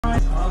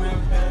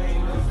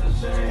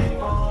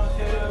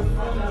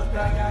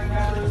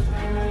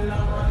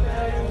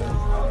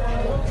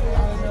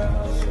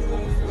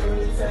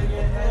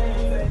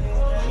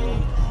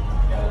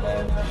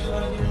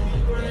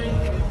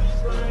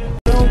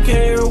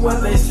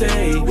what they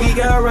say. We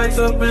got racks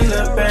up in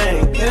the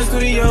bank. In the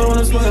studio when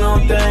I'm smoking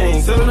on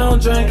things. Sipping on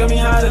drink, got me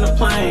hot in the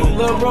plane.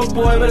 Little broke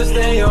boy, better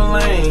stay in your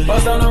lane.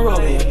 Bust down the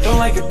road, don't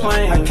like it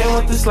plain. I came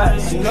with the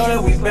slaps, you know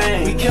that we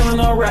bang. We killing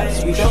all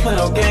rats, we don't play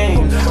no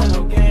games.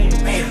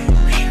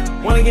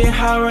 Wanna get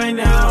high right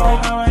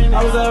now.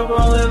 I was up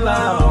rolling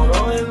loud.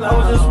 I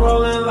was just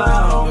rolling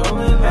loud.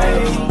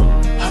 Hey.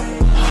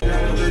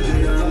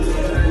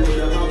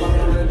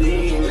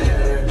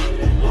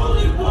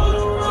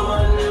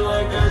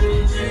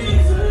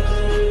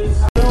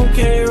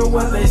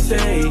 What they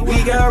say.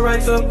 We got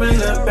racks up in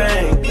the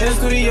bank. In the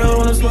studio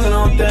when I'm smoking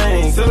on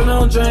things. Sipping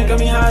on drink, got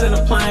me hot in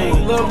the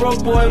plane. Little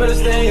broke boy, better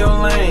stay in your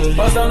lane.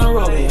 Bust down the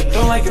road,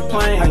 don't like it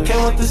plain. I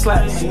came with the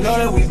slaps, you know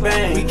that we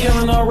bang. We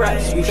killing all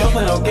rats, we don't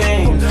play no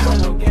games.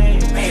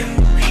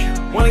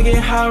 Wanna get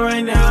high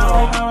right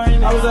now.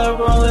 I was up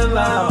rolling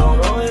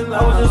loud.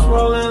 I was just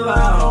rolling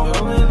loud.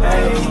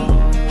 Hey.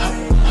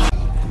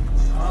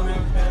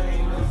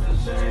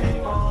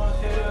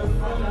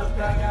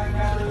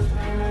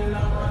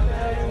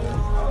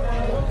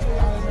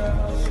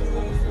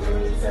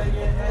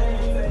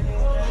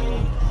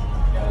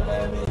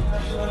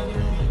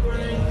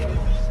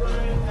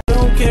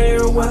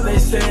 What they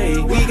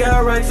say. We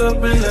got racks up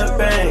in the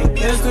bank.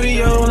 In the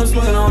studio when I'm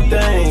smoking on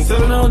things.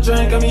 Sipping on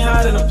drink, got me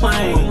hot in the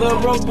plane. Little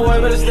broke boy,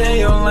 better stay in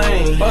your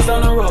lane. Bust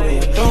down the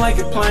road, don't like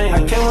it plain.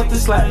 I came with the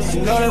slaps,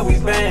 you know that we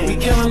bang. We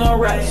killing all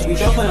rats, we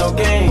don't play no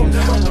games.